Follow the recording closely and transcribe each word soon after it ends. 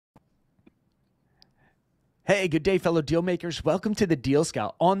Hey, good day, fellow deal makers. Welcome to the Deal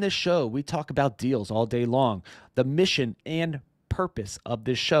Scout. On this show, we talk about deals all day long. The mission and purpose of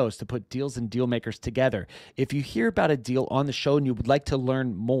this show is to put deals and deal makers together. If you hear about a deal on the show and you would like to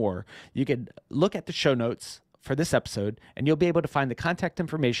learn more, you can look at the show notes for this episode and you'll be able to find the contact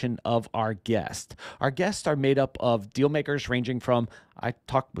information of our guest. Our guests are made up of deal makers ranging from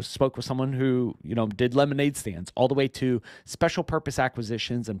spoke with someone who, did lemonade stands all the way to special purpose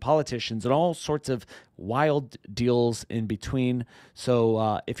acquisitions and politicians and all sorts of wild deals in between.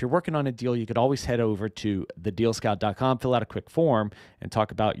 So if you're working on a deal, you could always head over to thedealscout.com, fill out a quick form and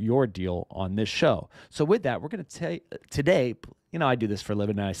talk about your deal on this show. So with that, we're going to take today, I do this for a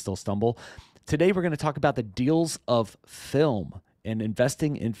living and I still stumble. Today, we're going to talk about the deals of film and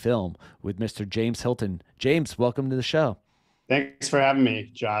investing in film with Mr. James Hilton. James, welcome to the show. Thanks for having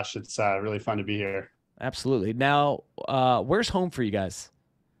me, Josh. It's really fun to be here. Absolutely. Now, where's home for you guys?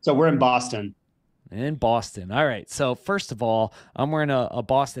 So we're in Boston. In Boston. All right. So first of all, I'm wearing a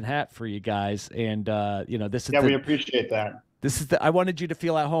Boston hat for you guys, and this is we appreciate that. I wanted you to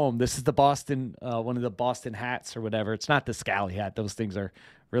feel at home. This is the Boston, one of the Boston hats or whatever. It's not the Scally hat. Those things are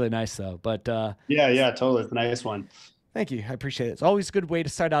really nice though. But yeah, totally. It's a nice one. Thank you. I appreciate it. It's always a good way to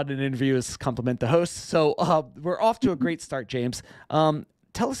start out an interview is compliment the host. So we're off to a great start, James. Tell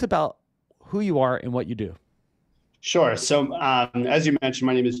us about who you are and what you do. Sure. So as you mentioned,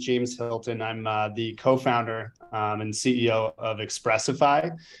 my name is James Hilton. I'm the co-founder and CEO of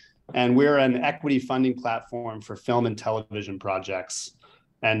Xpressify, and we're an equity funding platform for film and television projects.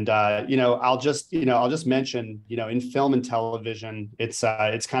 And I'll just mention, in film and television, it's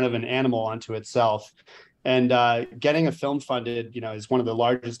kind of an animal unto itself. And getting a film funded, is one of the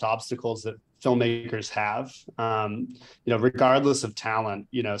largest obstacles that filmmakers have, regardless of talent.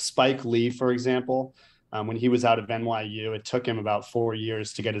 Spike Lee, for example, when he was out of NYU, it took him about 4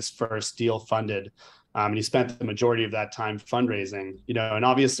 years to get his first deal funded. And he spent the majority of that time fundraising, and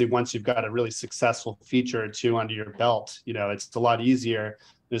obviously once you've got a really successful feature or two under your belt, it's a lot easier.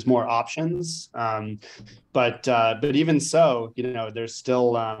 There's more options. But even so, there's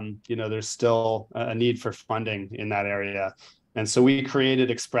still a need for funding in that area. And so we created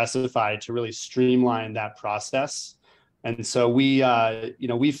Xpressify to really streamline that process. And so we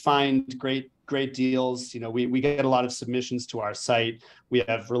find great deals. We get a lot of submissions to our site. We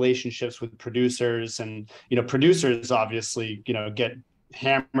have relationships with producers, and producers obviously get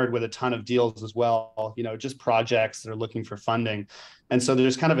hammered with a ton of deals as well, just projects that are looking for funding. And so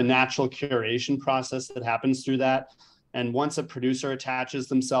there's kind of a natural curation process that happens through that. And once a producer attaches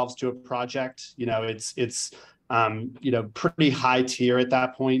themselves to a project, it's pretty high tier at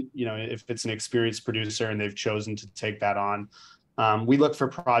that point, if it's an experienced producer and they've chosen to take that on. We look for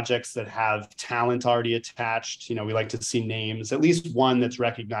projects that have talent already attached. We like to see names, at least one that's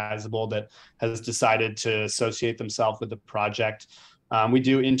recognizable that has decided to associate themselves with the project. We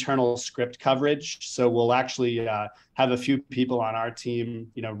do internal script coverage. So we'll actually have a few people on our team,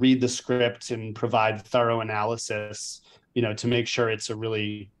 read the script and provide thorough analysis, to make sure it's a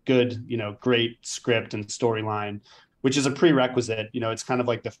really good, great script and storyline, which is a prerequisite. It's kind of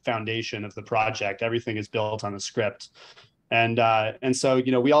like the foundation of the project. Everything is built on the script. And so,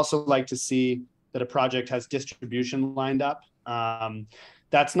 we also like to see that a project has distribution lined up.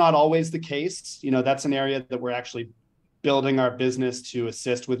 That's not always the case. That's an area that we're actually building our business to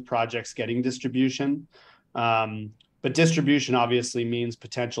assist with projects getting distribution. But distribution obviously means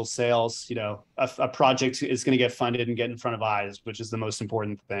potential sales. A project is going to get funded and get in front of eyes, which is the most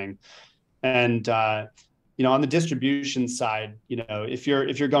important thing. And on the distribution side, if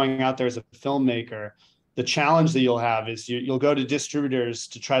you're going out there as a filmmaker, the challenge that you'll have is you'll go to distributors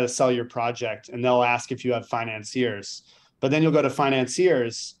to try to sell your project, and they'll ask if you have financiers. But then you'll go to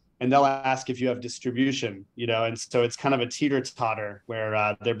financiers and they'll ask if you have distribution, and so it's kind of a teeter-totter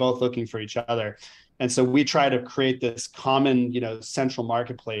where they're both looking for each other. And so we try to create this common, central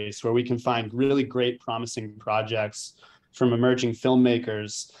marketplace where we can find really great, promising projects from emerging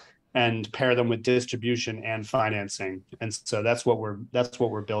filmmakers and pair them with distribution and financing. And so that's what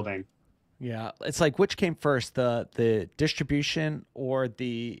we're building. Yeah, it's like which came first, the distribution or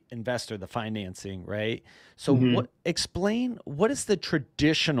the investor, the financing, right? So explain what is the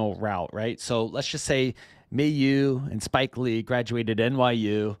traditional route, right? So let's just say me, you, and Spike Lee graduated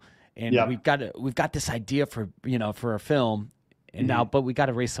NYU, and we've got this idea for a film, and now but we got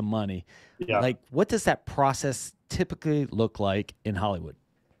to raise some money. Yeah. Like, what does that process typically look like in Hollywood?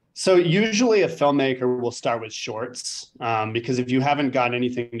 So usually a filmmaker will start with shorts because if you haven't got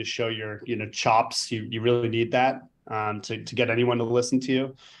anything to show your chops, you really need that to get anyone to listen to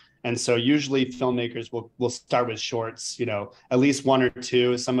you. And so usually filmmakers will start with shorts, at least one or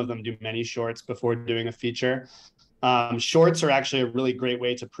two. Some of them do many shorts before doing a feature. Shorts are actually a really great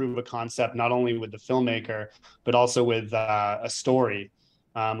way to prove a concept, not only with the filmmaker, but also with a story.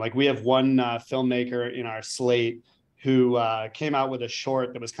 Like we have one filmmaker in our slate who came out with a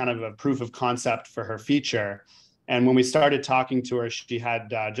short that was kind of a proof of concept for her feature. And when we started talking to her, she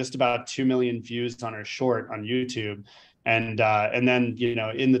had just about 2 million views on her short on YouTube. And then,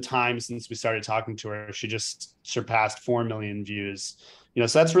 in the time since we started talking to her, she just surpassed 4 million views.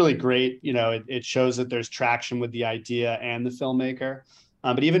 So that's really great. It shows that there's traction with the idea and the filmmaker.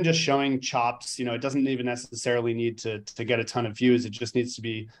 But even just showing chops, it doesn't even necessarily need to get a ton of views. It just needs to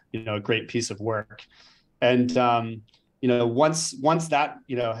be, a great piece of work. And once that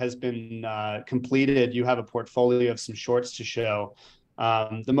has been completed, you have a portfolio of some shorts to show.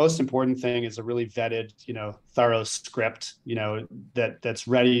 The most important thing is a really vetted, thorough script, that's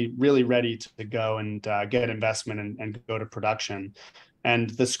really ready to go and get investment and go to production.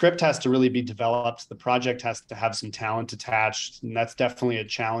 And the script has to really be developed. The project has to have some talent attached, and that's definitely a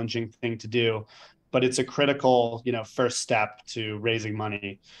challenging thing to do, but it's a critical, first step to raising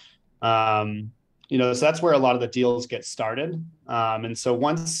money. So that's where a lot of the deals get started. And so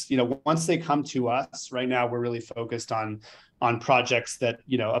once they come to us, right now we're really focused on projects that,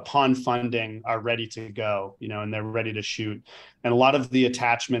 upon funding are ready to go, and they're ready to shoot. And a lot of the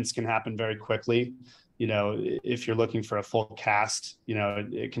attachments can happen very quickly. If you're looking for a full cast,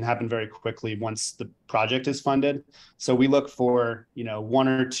 it can happen very quickly once the project is funded. So we look for, one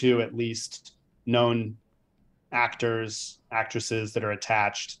or two at least known actors, actresses that are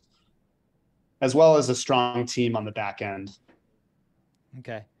attached, as well as a strong team on the back end.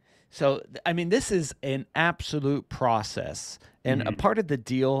 Okay. So, I mean, this is an absolute process. And a part of the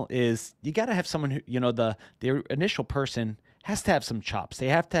deal is you got to have someone who, the initial person has to have some chops. They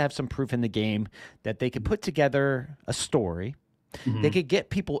have to have some proof in the game that they could put together a story. They could get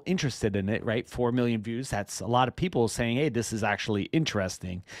people interested in it, right? 4 million views. That's a lot of people saying, hey, this is actually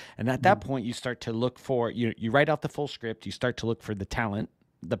interesting. And at that point, you start to look for, you write out the full script. You start to look for the talent,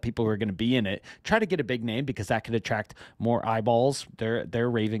 the people who are going to be in it. Try to get a big name because that could attract more eyeballs, their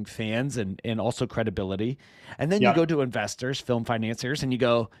raving fans, and also credibility. And then you go to investors, film financiers, and you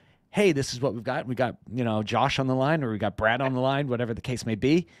go, hey, this is what we've got. We got, Josh on the line, or we got Brad on the line, whatever the case may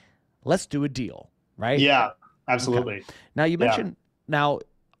be. Let's do a deal, right? Yeah, absolutely. Okay. Now you mentioned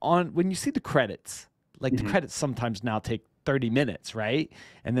when you see the credits, like the credits sometimes now take 30 minutes, right?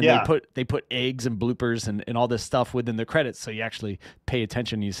 And then they put eggs and bloopers and all this stuff within the credits, so you actually pay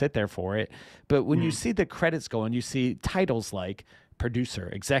attention and you sit there for it. But when you see the credits going, you see titles like producer,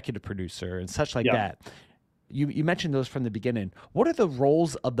 executive producer, and such like that. You mentioned those from the beginning. What are the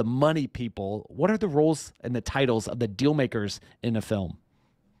roles of the money people? What are the roles and the titles of the deal makers in a film?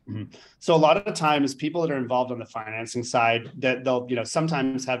 So a lot of the times people that are involved on the financing side, that they'll,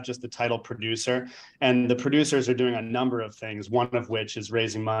 sometimes have just the title producer, and the producers are doing a number of things, one of which is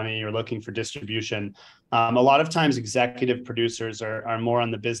raising money or looking for distribution. A lot of times executive producers are more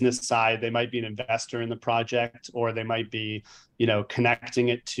on the business side. They might be an investor in the project, or they might be, connecting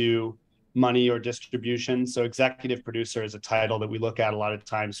it to money or distribution. So executive producer is a title that we look at a lot of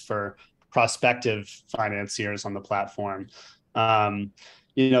times for prospective financiers on the platform.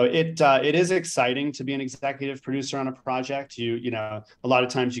 It is exciting to be an executive producer on a project. A lot of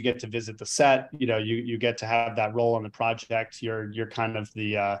times you get to visit the set, you get to have that role on the project. You're kind of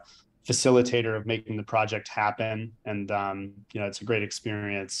the facilitator of making the project happen. And, it's a great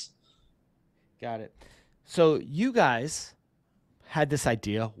experience. Got it. So you guys had this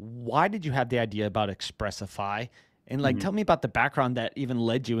idea. Why did you have the idea about Xpressify? And tell me about the background that even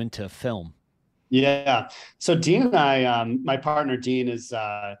led you into film. Yeah. So Dean and I, my partner Dean is,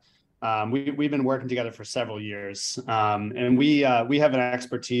 we've been working together for several years, and we have an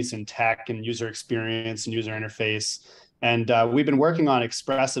expertise in tech and user experience and user interface, and we've been working on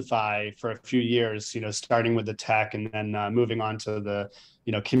Xpressify for a few years. Starting with the tech and then moving on to the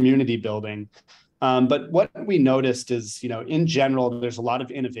community building. But what we noticed is, in general, there's a lot of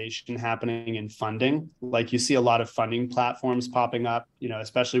innovation happening in funding. Like you see a lot of funding platforms popping up,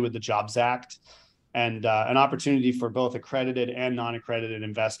 especially with the Jobs Act, and an opportunity for both accredited and non-accredited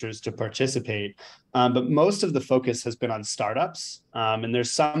investors to participate. But most of the focus has been on startups. And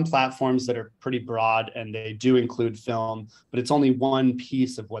there's some platforms that are pretty broad and they do include film, but it's only one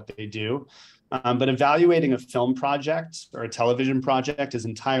piece of what they do. But evaluating a film project or a television project is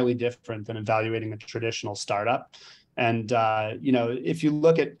entirely different than evaluating a traditional startup. And, if you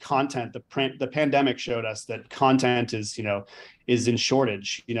look at content, the pandemic showed us that content is in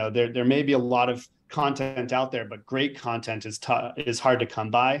shortage. There may be a lot of content out there, but great content is hard to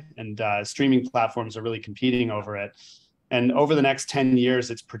come by, and streaming platforms are really competing over it. And over the next 10 years,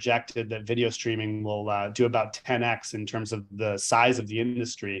 it's projected that video streaming will do about 10x in terms of the size of the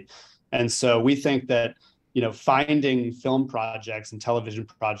industry. And so we think that, finding film projects and television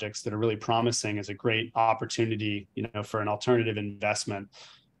projects that are really promising is a great opportunity, for an alternative investment.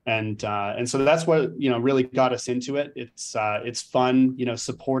 And so that's what, really got us into it. It's fun,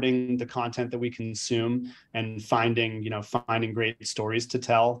 supporting the content that we consume and finding great stories to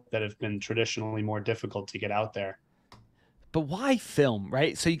tell that have been traditionally more difficult to get out there. But why film,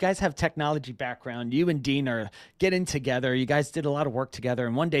 right? So you guys have technology background. You and Dean are getting together. You guys did a lot of work together.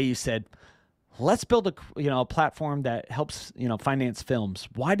 And one day you said, let's build a platform that helps, finance films.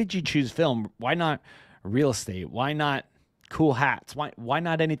 Why did you choose film? Why not real estate? Why not cool hats? Why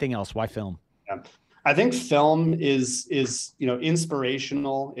not anything else? Why film? Yeah. I think film is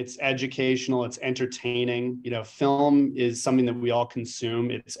inspirational, it's educational, it's entertaining. Film is something that we all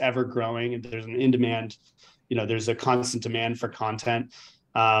consume. It's ever growing, and there's an in-demand, there's a constant demand for content.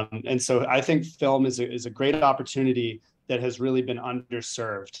 And so I think film is a great opportunity that has really been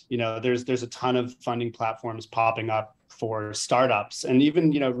underserved. There's a ton of funding platforms popping up for startups, and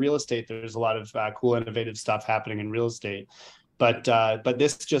even, real estate. There's a lot of cool, innovative stuff happening in real estate. But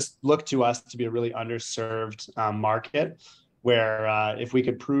this just looked to us to be a really underserved market, where if we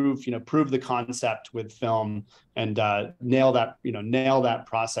could prove the concept with film and nail that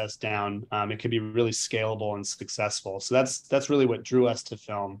process down, it could be really scalable and successful. So that's really what drew us to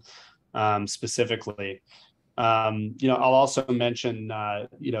film, specifically. I'll also mention,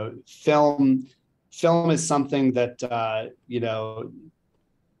 film is something that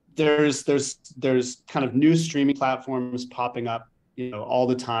there's kind of new streaming platforms popping up, all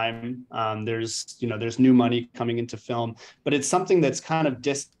the time. There's new money coming into film, but it's something that's kind of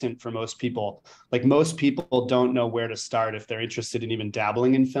distant for most people. Like, most people don't know where to start if they're interested in even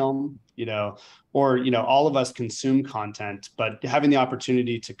dabbling in film, or, all of us consume content, but having the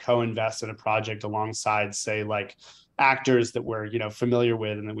opportunity to co-invest in a project alongside, say, like actors that we're, familiar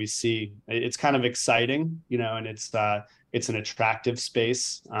with and that we see, it's kind of exciting, and it's an attractive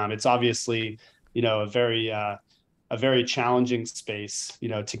space. It's obviously, a very challenging space,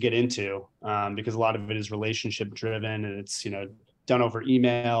 to get into, because a lot of it is relationship driven, and it's, done over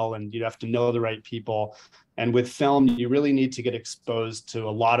email, and you have to know the right people. And with film, you really need to get exposed to a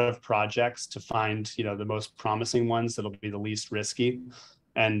lot of projects to find, the most promising ones that'll be the least risky.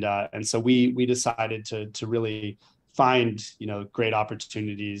 And so we decided to really find, great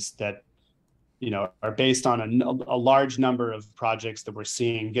opportunities that, are based on a large number of projects that we're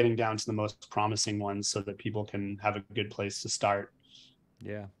seeing, getting down to the most promising ones so that people can have a good place to start.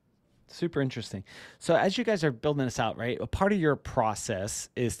 Yeah. Super interesting. So as you guys are building this out, right, a part of your process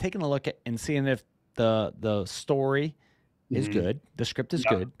is taking a look at and seeing if the story is good, the script is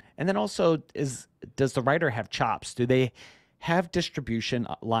good, and then also does the writer have chops? Do they have distribution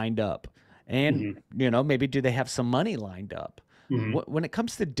lined up? And maybe do they have some money lined up? When it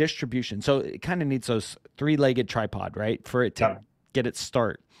comes to distribution, so it kind of needs those three-legged tripod, right, for it to get its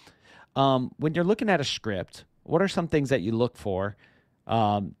start. When you're looking at a script, what are some things that you look for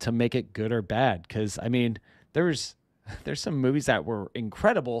to make it good or bad? Because I mean, there's some movies that were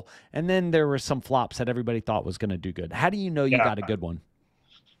incredible, and then there were some flops that everybody thought was going to do good. How do you know you got a good one?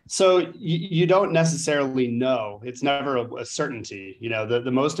 So you don't necessarily know. It's never a certainty.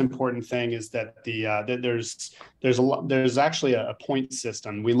 The most important thing is that there's actually a point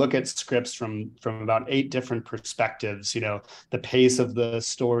system. We look at scripts from about 8 different perspectives. The pace of the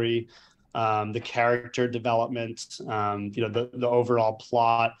story, the character development, the overall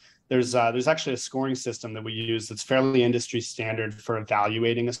plot. There's actually a scoring system that we use that's fairly industry standard for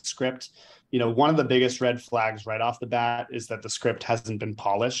evaluating a script. One of the biggest red flags right off the bat is that the script hasn't been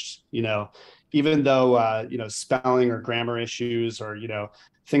polished. Even though spelling or grammar issues or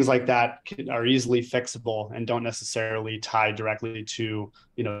things like that are easily fixable and don't necessarily tie directly to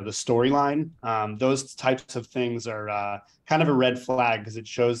the storyline. Those types of things are kind of a red flag, because it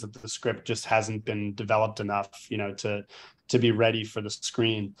shows that the script just hasn't been developed enough to be ready for the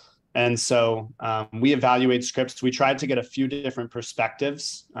screen. And so we evaluate scripts. We tried to get a few different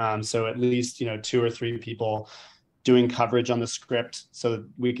perspectives, so at least 2 or 3 people doing coverage on the script, so that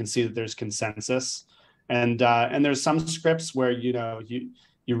we can see that there's consensus. And there's some scripts where you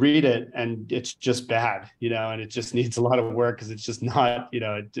read it and it's just bad, and it just needs a lot of work, because it's just not,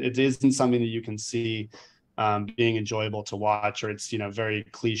 it isn't something that you can see being enjoyable to watch, or it's very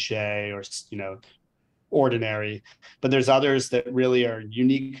cliche, or ordinary. But there's others that really are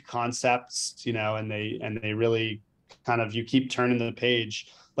unique concepts, and they really kind of, you keep turning the page.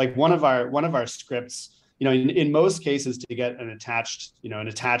 like one of our scripts, in most cases, to get an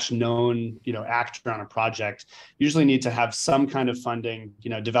attached known, actor on a project, usually need to have some kind of funding,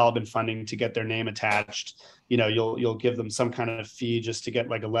 development funding to get their name attached. You'll give them some kind of fee just to get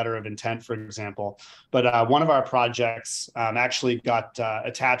like a letter of intent, for example. But one of our projects actually got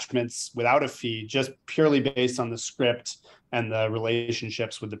attachments without a fee, just purely based on the script and the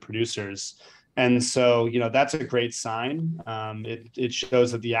relationships with the producers. And so, that's a great sign. It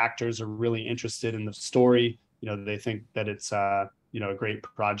shows that the actors are really interested in the story. They think that it's a great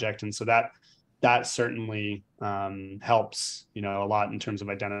project, and so that certainly helps a lot in terms of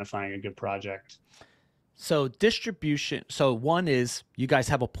identifying a good project. So distribution. So one is you guys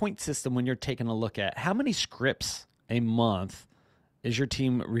have a point system when you're taking a look at how many scripts a month is your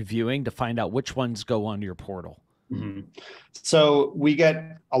team reviewing to find out which ones go onto your portal. Mm-hmm. So we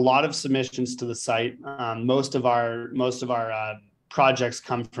get a lot of submissions to the site. Most of our projects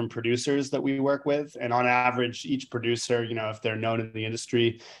come from producers that we work with, and on average, each producer, if they're known in the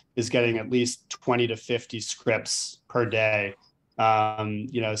industry, is getting at least 20 to 50 scripts per day.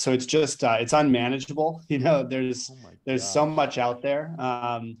 So it's just it's unmanageable. There's so much out there,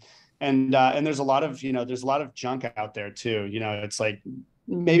 and there's a lot of junk out there too. It's like,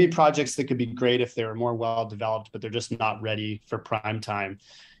 maybe projects that could be great if they were more well developed, but they're just not ready for prime time.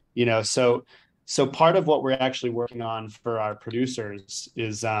 So part of what we're actually working on for our producers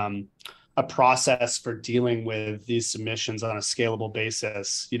is a process for dealing with these submissions on a scalable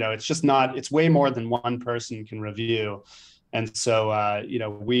basis. It's way more than one person can review. And so,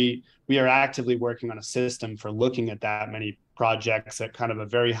 we are actively working on a system for looking at that many projects at kind of a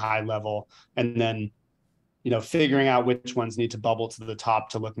very high level, and then figuring out which ones need to bubble to the top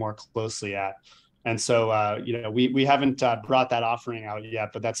to look more closely at. And so, we haven't brought that offering out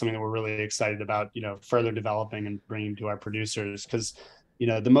yet, but that's something that we're really excited about, further developing and bringing to our producers, because,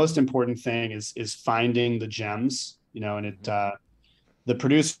 the most important thing is finding the gems, and the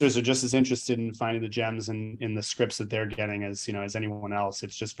producers are just as interested in finding the gems in the scripts that they're getting as anyone else.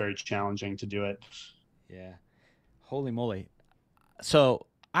 It's just very challenging to do it. Yeah. Holy moly. So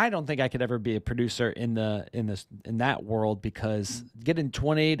I don't think I could ever be a producer in that world, because getting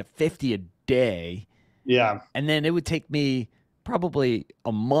 20 to 50 a day. Yeah. And then it would take me probably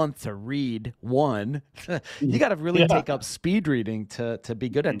a month to read one. You got to really take up speed reading to be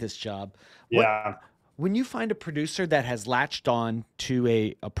good at this job. When you find a producer that has latched on to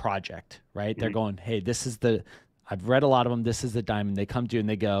a project, right? They're going, hey, I've read a lot of them. This is the diamond. They come to you and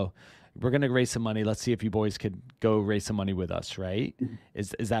they go, we're going to raise some money. Let's see if you boys could go raise some money with us, right?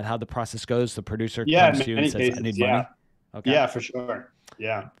 Is that how the process goes? The producer comes to you and says, I need money? Okay. Yeah, for sure.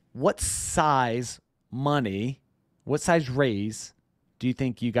 Yeah. What size raise do you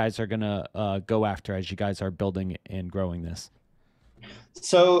think you guys are going to go after as you guys are building and growing this?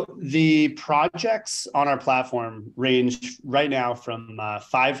 So the projects on our platform range right now from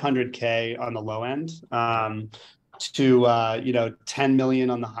 500K on the low end to 10 million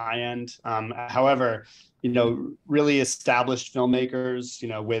on the high end. However, really established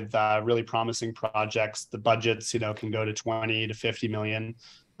filmmakers, with really promising projects, the budgets, can go to 20 to 50 million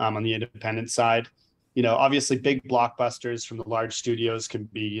on the independent side. Obviously big blockbusters from the large studios can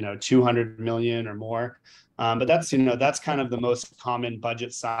be, 200 million or more. But that's kind of the most common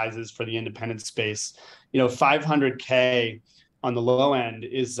budget sizes for the independent space. 500K on the low end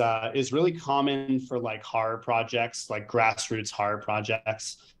is really common for like horror projects, like grassroots horror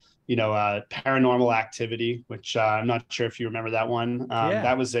projects. Paranormal Activity, which I'm not sure if you remember that one.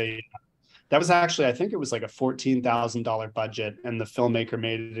 That was actually, I think it was like a $14,000 budget, and the filmmaker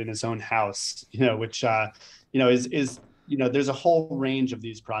made it in his own house. Which is there's a whole range of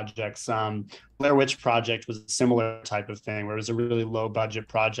these projects. Blair Witch Project was a similar type of thing, where it was a really low budget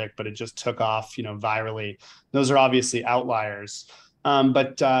project, but it just took off, virally. Those are obviously outliers.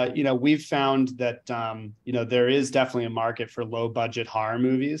 But we've found that, there is definitely a market for low budget horror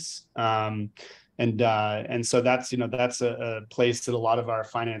movies. And so that's a place that a lot of our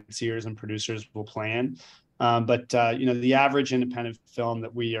financiers and producers will play in. But the average independent film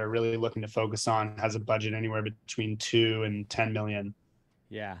that we are really looking to focus on has a budget anywhere between 2 and 10 million.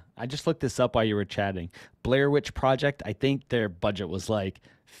 Yeah. I just looked this up while you were chatting. Blair Witch Project, I think their budget was like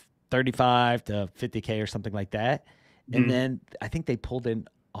 35 to 50K or something like that. And then I think they pulled in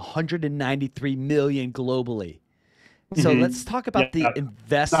 193 million globally. So let's talk about the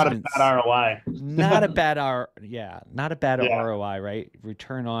investments. Not a bad ROI. Not a bad ROI, right?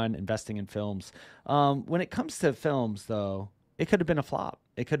 Return on investing in films. When it comes to films, though, it could have been a flop.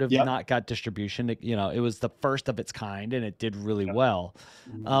 It could have not got distribution. It was the first of its kind, and it did really well.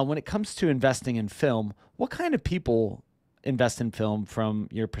 When it comes to investing in film, what kind of people invest in film from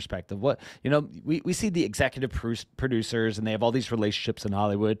your perspective? What, we see the executive producers and they have all these relationships in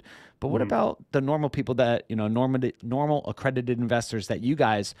Hollywood, but what about the normal people that, normal accredited investors that you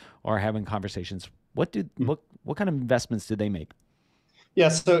guys are having conversations? What kind of investments do they make? Yeah,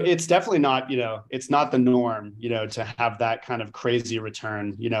 so it's definitely not, it's not the norm, to have that kind of crazy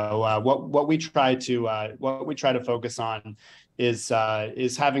return. What we try to focus on is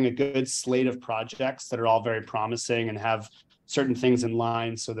having a good slate of projects that are all very promising and have certain things in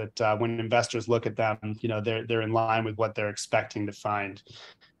line so that when investors look at them, they're in line with what they're expecting to find.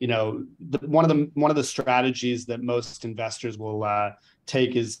 One of the strategies that most investors will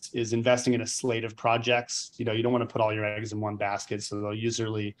take is investing in a slate of projects. You don't want to put all your eggs in one basket, so they'll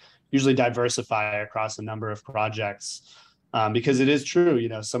usually diversify across a number of projects. Because it is true,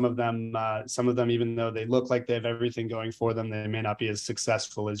 some of them, even though they look like they have everything going for them, they may not be as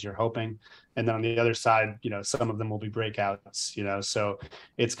successful as you're hoping. And then on the other side, some of them will be breakouts. So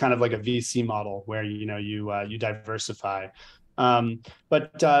it's kind of like a VC model where you diversify.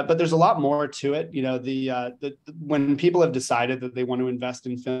 But there's a lot more to it. When people have decided that they want to invest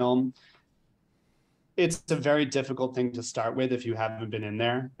in film, it's a very difficult thing to start with if you haven't been in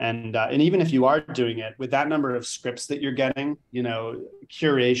there. And even if you are doing it with that number of scripts that you're getting,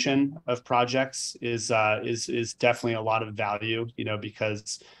 curation of projects is definitely a lot of value,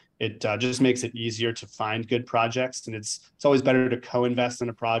 because it just makes it easier to find good projects. And it's always better to co-invest in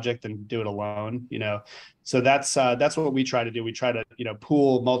a project than do it alone, So that's what we try to do. We try to,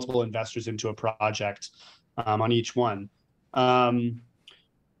 pool multiple investors into a project on each one. So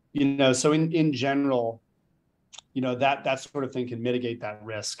in general, that sort of thing can mitigate that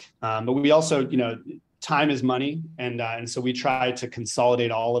risk. But we also, time is money. And so we try to consolidate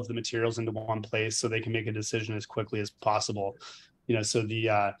all of the materials into one place so they can make a decision as quickly as possible. So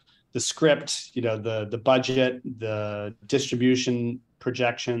the script, the budget, the distribution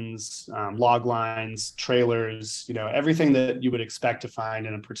projections, log lines, trailers, everything that you would expect to find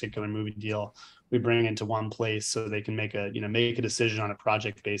in a particular movie deal, we bring into one place so they can make a decision on a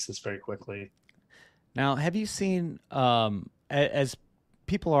project basis very quickly. Now, have you seen, as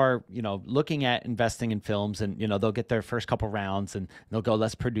people are, looking at investing in films and, they'll get their first couple rounds and they'll go,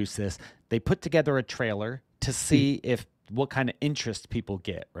 let's produce this. They put together a trailer to see if what kind of interest people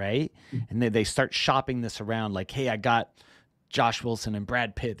get, right? And they start shopping this around like, hey, I got Josh Wilson and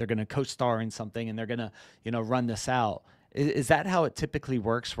Brad Pitt. They're going to co-star in something and they're going to, run this out. Is that how it typically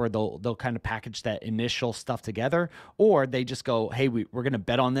works, where they'll kind of package that initial stuff together, or they just go, hey, we're going to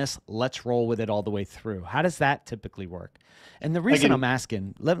bet on this, let's roll with it all the way through? How does that typically work? And the reason I'm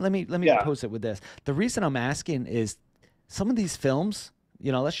asking, let me pose it with this. The reason I'm asking is some of these films,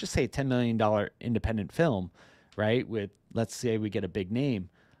 let's just say a $10 million independent film, right? With, let's say we get a big name,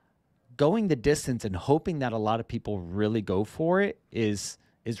 going the distance and hoping that a lot of people really go for it is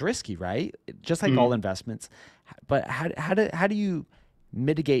risky, right? Just like all investments. But how do you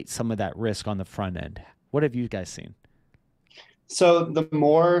mitigate some of that risk on the front end? What have you guys seen? So the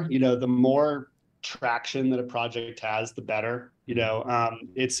more traction that a project has, the better.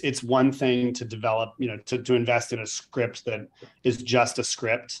 It's one thing to develop, to invest in a script that is just a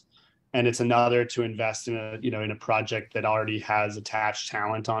script, and it's another to invest in a project that already has attached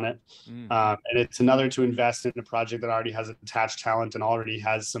talent on it. And it's another to invest in a project that already has attached talent and already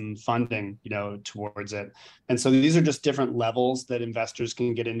has some funding, towards it. And so these are just different levels that investors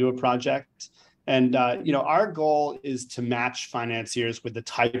can get into a project. And, our goal is to match financiers with the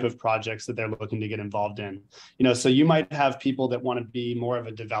type of projects that they're looking to get involved in. So you might have people that want to be more of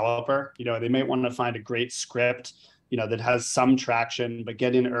a developer. They may want to find a great script, that has some traction, but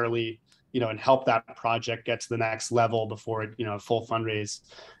get in early, and help that project get to the next level before it, full fundraise.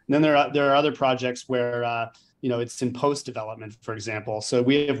 And then there are other projects where, it's in post development, for example. So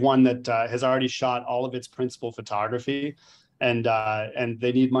we have one that has already shot all of its principal photography, and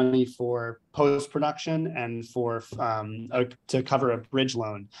they need money for post production and for to cover a bridge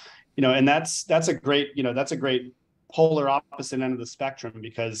loan, and that's a great polar opposite end of the spectrum,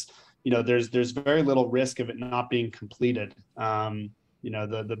 because there's very little risk of it not being completed. The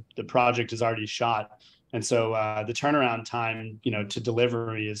project is already shot, and so the turnaround time to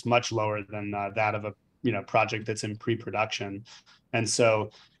delivery is much lower than that of a project that's in pre-production. And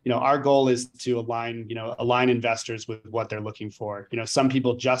so our goal is to align investors with what they're looking for. Some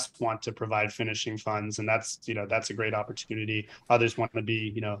people just want to provide finishing funds, and that's a great opportunity. Others want to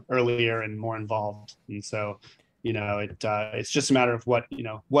be earlier and more involved, and so it's just a matter of what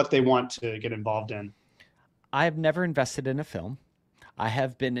they want to get involved in. I've never invested in a film. I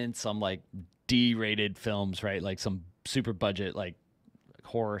have been in some like D-rated films, right? Like some super budget, like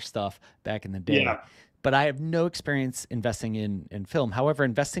horror stuff back in the day. Yeah. but I have no experience investing in film. However,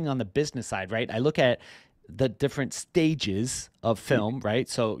 investing on the business side, right? I look at the different stages of film, right?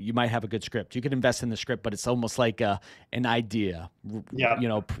 So you might have a good script. You could invest in the script, but it's almost like an idea. Yeah. You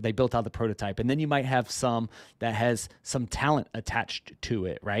know, they built out the prototype, and then you might have some that has some talent attached to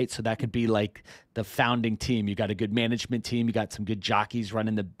it, right? So that could be like the founding team. You got a good management team. You got some good jockeys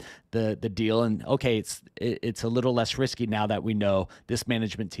running the deal, and okay, it's a little less risky now that we know this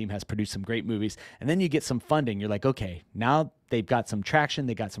management team has produced some great movies. And then you get some funding. You're like, okay, now they've got some traction.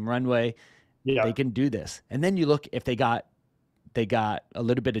 They got some runway. Yeah. They can do this. And then you look if they got a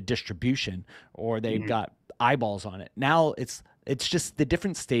little bit of distribution or they've got eyeballs on it. Now it's just the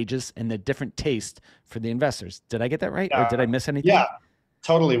different stages and the different taste for the investors. Did I get that right? Or did I miss anything? Yeah,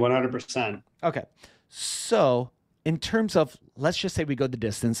 totally. 100%. Okay. So in terms of, let's just say we go the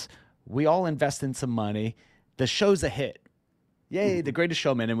distance, we all invest in some money. The show's a hit. Yay, the greatest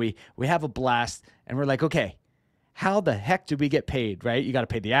showman. And we have a blast and we're like, okay, how the heck do we get paid, right? You got to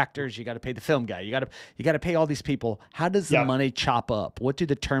pay the actors, you got to pay the film guy, you got to pay all these people. How does the money chop up? What do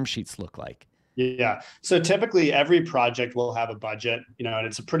the term sheets look like? Yeah. So typically every project will have a budget, and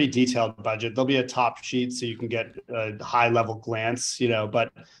it's a pretty detailed budget. There'll be a top sheet so you can get a high level glance,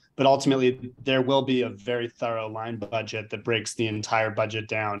 but ultimately there will be a very thorough line budget that breaks the entire budget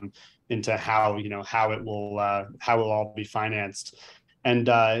down into how it will all be financed. And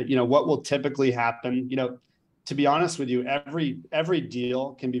what will typically happen, to be honest with you, every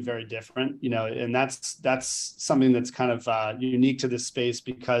deal can be very different, and that's something that's kind of unique to this space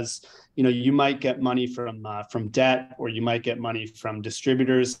because, you might get money from debt, or you might get money from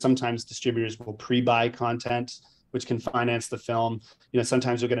distributors. Sometimes distributors will pre-buy content, which can finance the film.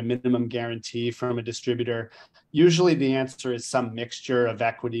 Sometimes you'll get a minimum guarantee from a distributor. Usually the answer is some mixture of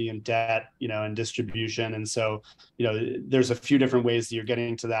equity and debt, and distribution. And so, there's a few different ways that you're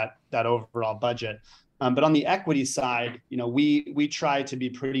getting to that overall budget. But on the equity side, we try to be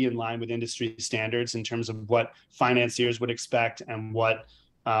pretty in line with industry standards in terms of what financiers would expect and what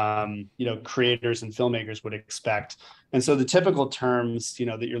creators and filmmakers would expect. And so the typical terms,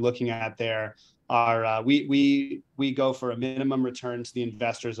 that you're looking at there are we go for a minimum return to the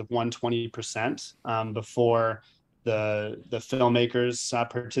investors of 120% before the filmmakers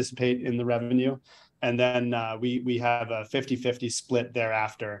participate in the revenue. And then we have a 50-50 split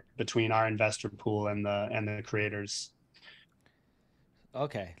thereafter between our investor pool and the creators.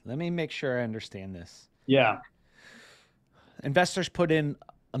 Okay, let me make sure I understand this. Yeah. Investors put in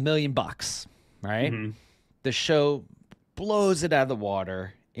 $1 million, right? The show blows it out of the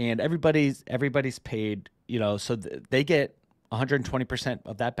water, and everybody's paid. So they get 120%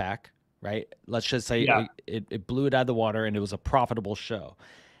 of that back, right? Let's just say it blew it out of the water, and it was a profitable show.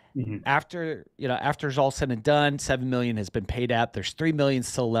 After it's all said and done, $7 million has been paid out. There's $3 million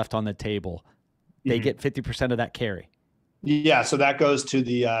still left on the table. They get 50% of that carry. Yeah, so that goes to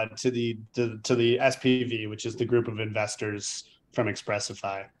the SPV, which is the group of investors from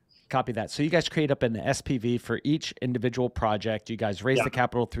Xpressify. Copy that. So you guys create up an SPV for each individual project. You guys raise the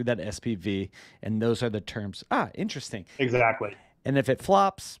capital through that SPV, and those are the terms. Interesting. Exactly. And if it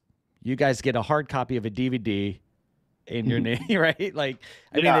flops, you guys get a hard copy of a DVD in your name, right? Like,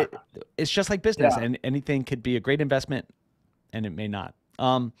 I mean, it's just like business, and anything could be a great investment, and it may not.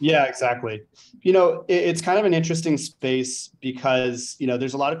 Yeah, exactly. It's kind of an interesting space because,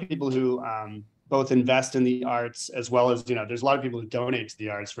 there's a lot of people who both invest in the arts as well as, there's a lot of people who donate to the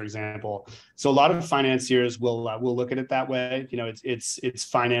arts, for example. So a lot of financiers will look at it that way. It's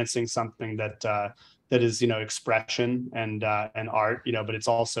financing something that is, expression and art, but it's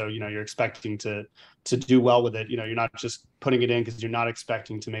also, you're expecting to do well with it. You're not just putting it in because you're not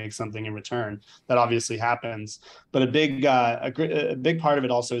expecting to make something in return. That obviously happens, but a big part of it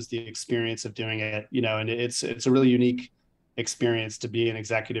also is the experience of doing it, and it's a really unique experience to be an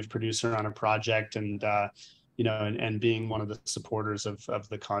executive producer on a project and being one of the supporters of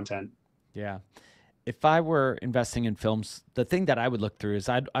the content. Yeah. If I were investing in films, the thing that I would look through is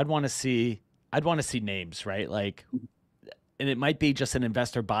I'd want to see names, right? Like, and it might be just an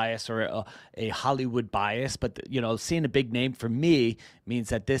investor bias or a Hollywood bias, but seeing a big name for me means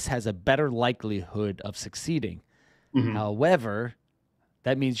that this has a better likelihood of succeeding. However,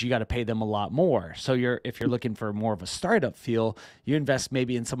 that means you got to pay them a lot more. So if you're looking for more of a startup feel, you invest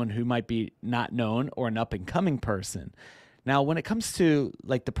maybe in someone who might be not known or an up and coming person. Now, when it comes to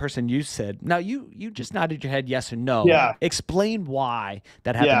like the person you said, now you just nodded your head yes or no. Yeah. Explain why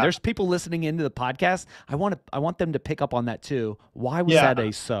that happened. Yeah. There's people listening into the podcast. I want them to pick up on that too. Why was that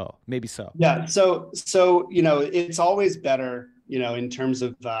a so? Maybe so. Yeah. So it's always better, in terms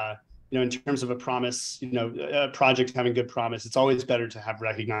of in terms of a promise, a project having good promise, it's always better to have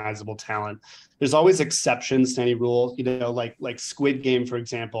recognizable talent. There's always exceptions to any rule, like Squid Game, for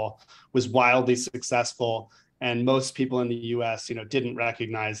example, was wildly successful. And most people in the U.S., didn't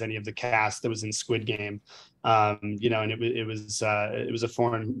recognize any of the cast that was in Squid Game, and it was a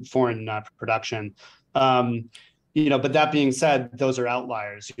foreign production. But that being said, those are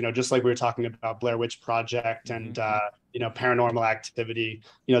outliers. Just like we were talking about Blair Witch Project and Paranormal Activity.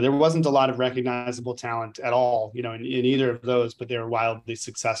 There wasn't a lot of recognizable talent at all, in either of those, but they were wildly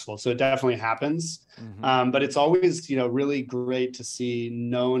successful. So it definitely happens. But it's always, really great to see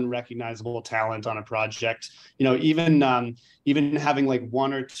known, recognizable talent on a project. Even having like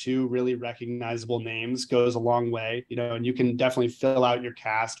one or two really recognizable names goes a long way. And you can definitely fill out your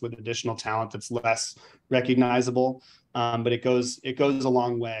cast with additional talent that's less recognizable. But it goes a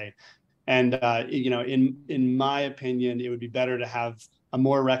long way. And in my opinion, it would be better to have a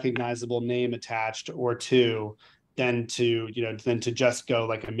more recognizable name attached or two than to just go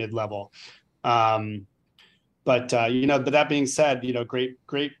like a mid-level. But that being said,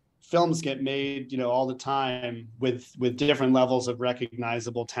 great films get made, all the time with different levels of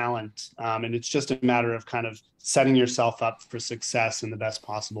recognizable talent. And it's just a matter of kind of setting yourself up for success in the best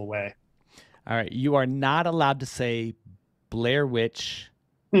possible way. All right. You are not allowed to say Blair Witch.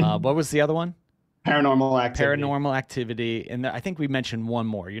 What was the other one? Paranormal Activity. Paranormal Activity. And I think we mentioned one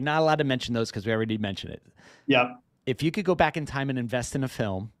more. You're not allowed to mention those because we already mentioned it. Yep. If you could go back in time and invest in a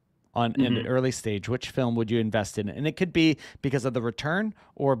film in an early stage, which film would you invest in? And it could be because of the return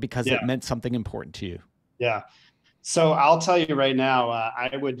or because it meant something important to you. Yeah. So I'll tell you right now,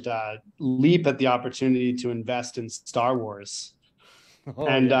 I would leap at the opportunity to invest in Star Wars.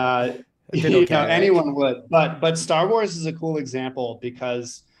 Anyone would, but Star Wars is a cool example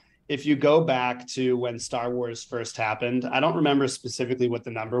because if you go back to when Star Wars first happened, I don't remember specifically what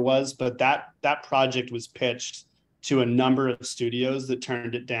the number was, but that project was pitched to a number of studios that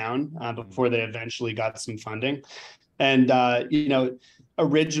turned it down before they eventually got some funding. And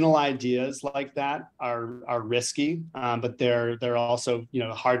original ideas like that are risky, but they're also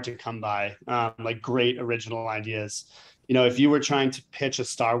hard to come by, like great original ideas. If you were trying to pitch a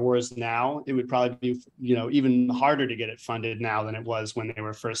Star Wars now, it would probably be, even harder to get it funded now than it was when they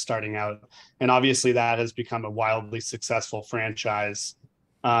were first starting out. And obviously that has become a wildly successful franchise.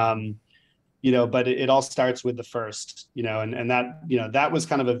 But it all starts with the first, and that was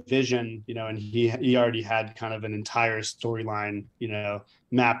kind of a vision, and he already had kind of an entire storyline,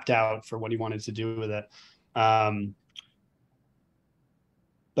 mapped out for what he wanted to do with it.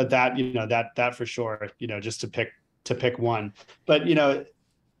 But that for sure, just to pick one. But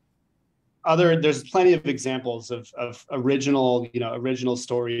there's plenty of examples of original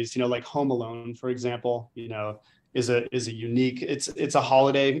stories, like Home Alone, for example, is a unique, it's a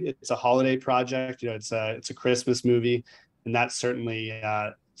holiday project, it's a Christmas movie, and that certainly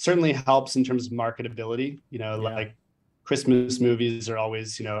helps in terms of marketability. Like Christmas movies are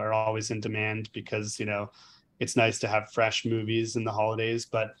always in demand because it's nice to have fresh movies in the holidays.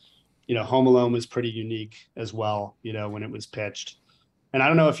 But Home Alone was pretty unique as well, when it was pitched. And I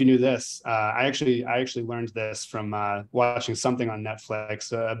don't know if you knew this. I actually learned this from watching something on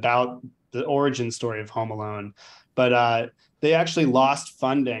Netflix about the origin story of Home Alone. But they actually lost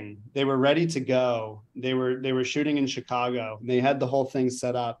funding. They were ready to go. They were shooting in Chicago. They had the whole thing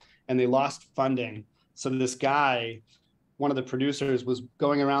set up, and they lost funding. So this guy, one of the producers, was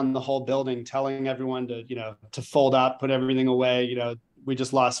going around the whole building telling everyone to fold up, put everything away. We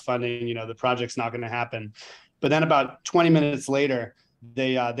just lost funding. The project's not going to happen. But then about 20 minutes later,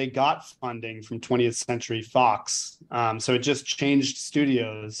 they got funding from 20th Century Fox. So it just changed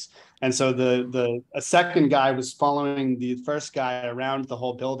studios. And so a second guy was following the first guy around the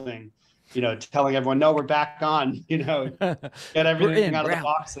whole building, telling everyone, no, we're back on, get everything out of the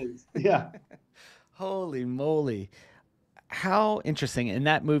boxes. Yeah. Holy moly. How interesting. And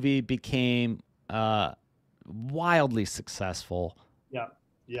that movie became wildly successful. Yeah.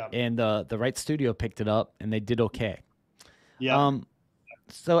 Yeah. And the right studio picked it up and they did okay. Yeah.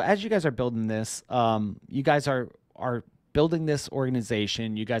 So as you guys are building this, you guys are building this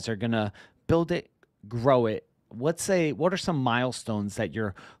organization. You guys are going to build it, grow it. What are some milestones that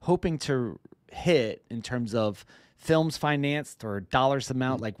you're hoping to hit in terms of films financed or dollars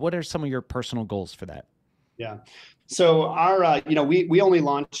amount? Like, what are some of your personal goals for that? Yeah. So our, we only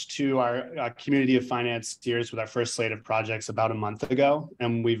launched to our community of financiers with our first slate of projects about a month ago,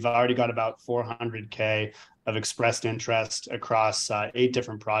 and we've already got about 400K of expressed interest across 8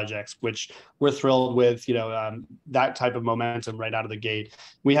 different projects, which we're thrilled with. That type of momentum right out of the gate.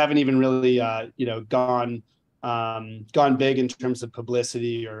 We haven't even really, gone gone big in terms of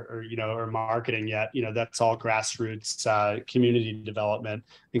publicity or marketing yet. That's all grassroots community development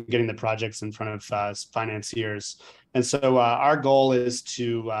and getting the projects in front of financiers. And so our goal is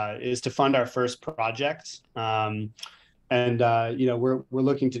to fund our first project. We're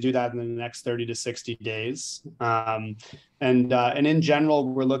looking to do that in the next 30 to 60 days. And in general,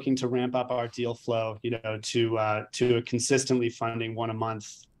 we're looking to ramp up our deal flow, to consistently funding one a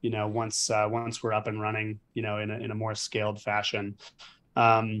month, once we're up and running, in a more scaled fashion.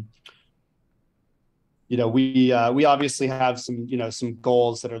 We obviously have some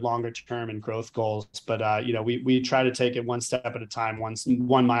goals that are longer term and growth goals, but we try to take it one step at a time,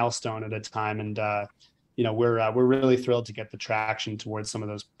 one milestone at a time, and we're really thrilled to get the traction towards some of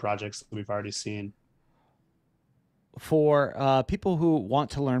those projects that we've already seen. For people who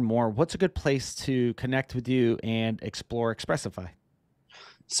want to learn more, what's a good place to connect with you and explore Xpressify?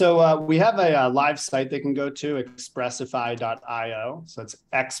 So we have a live site they can go to, xpressify.io. So it's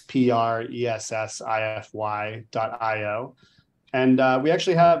xpressify.io. And we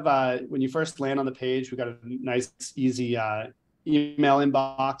actually have, when you first land on the page, we got a nice, easy email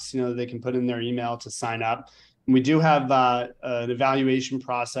inbox, they can put in their email to sign up. And we do have an evaluation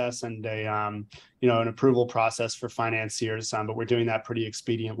process and an approval process for financiers, but we're doing that pretty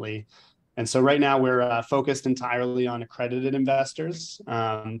expediently. And so right now we're focused entirely on accredited investors,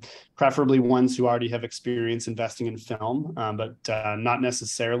 preferably ones who already have experience investing in film, but not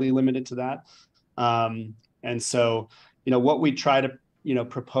necessarily limited to that. And so, what we try to,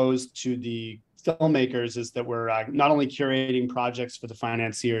 propose to the filmmakers is that we're not only curating projects for the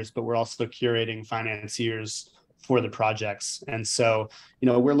financiers, but we're also curating financiers for the projects. And so,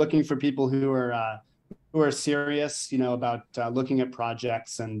 we're looking for people who are serious, about looking at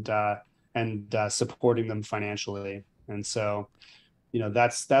projects and supporting them financially. And so,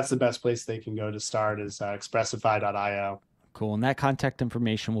 that's the best place they can go to start is xpressify.io. Cool. And that contact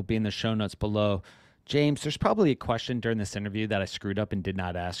information will be in the show notes below. James, there's probably a question during this interview that I screwed up and did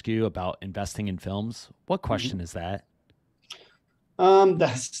not ask you about investing in films. What question is that?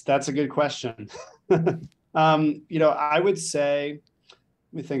 That's a good question. I would say,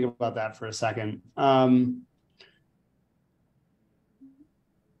 let me think about that for a second. And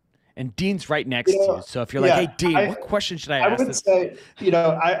Dean's right next to you. So if you're like, hey, Dean, what question should I ask? I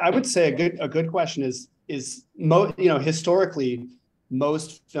would say a good question is historically,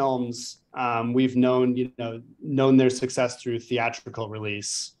 most films we've known their success through theatrical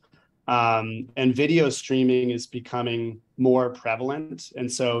release, and video streaming is becoming more prevalent.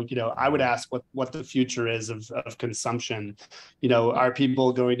 And so, I would ask what the future is of consumption. Are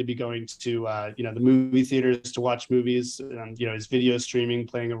people going to be going to the movie theaters to watch movies? Is video streaming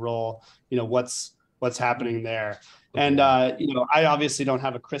playing a role? What's happening there? And I obviously don't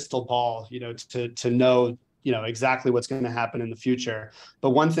have a crystal ball, to know exactly what's going to happen in the future. But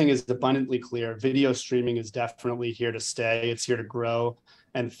one thing is abundantly clear: video streaming is definitely here to stay. It's here to grow.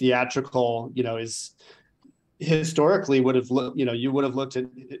 And theatrical, is historically you would have looked at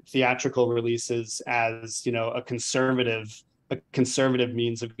theatrical releases as, a conservative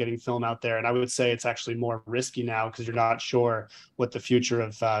means of getting film out there. And I would say it's actually more risky now because you're not sure what the future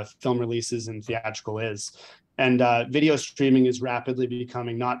of film releases and theatrical is. And video streaming is rapidly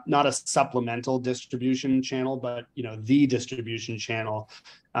becoming not a supplemental distribution channel, but the distribution channel,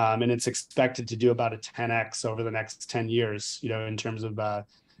 and it's expected to do about a 10x over the next 10 years, in terms of that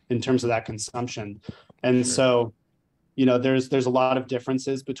consumption. And so, there's a lot of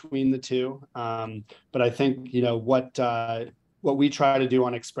differences between the two, but I think what we try to do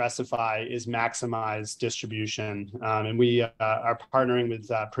on Xpressify is maximize distribution. And we are partnering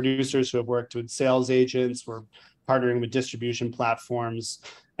with producers who have worked with sales agents. We're partnering with distribution platforms.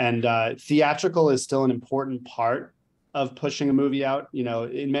 And theatrical is still an important part of pushing a movie out.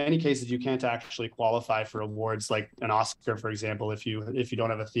 In many cases, you can't actually qualify for awards like an Oscar, for example, if you don't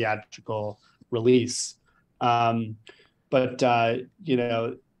have a theatrical release.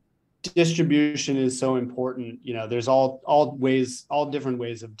 Distribution is so important. There's all different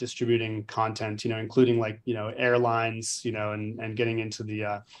ways of distributing content, including airlines, and getting into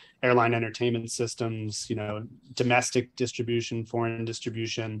the airline entertainment systems, domestic distribution, foreign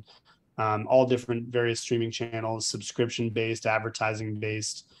distribution, all different various streaming channels, subscription-based,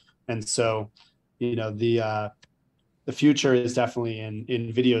 advertising-based. And so, the future is definitely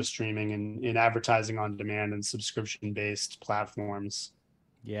in video streaming and in advertising on demand and subscription-based platforms.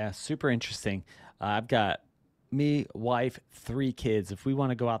 Yeah, super interesting. I've got me, wife, 3 kids. If we want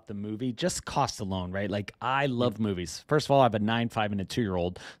to go out the movie, just cost alone, right? Like, I love movies. First of all, I have a 9, 5, and a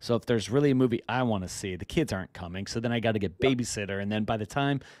 2-year-old. So if there's really a movie I want to see, the kids aren't coming. So then I got to get babysitter. And then by the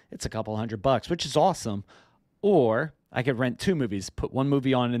time, it's a couple $100, which is awesome. or I could rent two movies, put one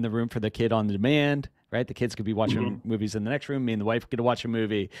movie on in the room for the kid on demand, right? The kids could be watching movies in the next room. Me and the wife could watch a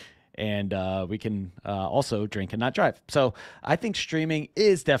movie, and we can also drink and not drive. So I think streaming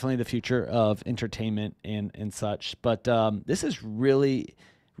is definitely the future of entertainment and such. But this is really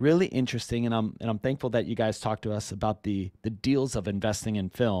interesting, and I'm thankful that you guys talked to us about the deals of investing in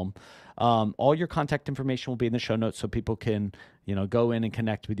film. All your contact information will be in the show notes, so people can go in and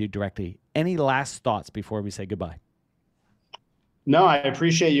connect with you directly. Any last thoughts before we say goodbye? No, I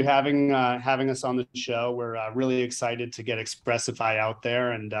appreciate you having us on the show. We're really excited to get Xpressify out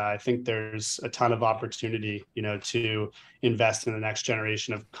there, and I think there's a ton of opportunity, to invest in the next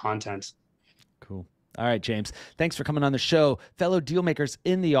generation of content. Cool. All right, James, thanks for coming on the show. Fellow deal makers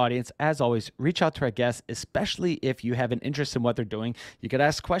in the audience, as always, reach out to our guests, especially if you have an interest in what they're doing. You could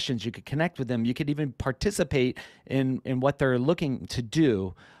ask questions, you could connect with them, you could even participate in what they're looking to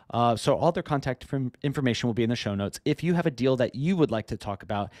do. So all their contact information will be in the show notes. If you have a deal that you would like to talk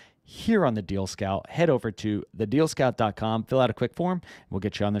about here on the Deal Scout, head over to thedealscout.com, fill out a quick form, and we'll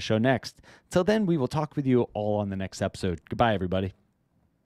get you on the show next. Till then, we will talk with you all on the next episode. Goodbye, everybody.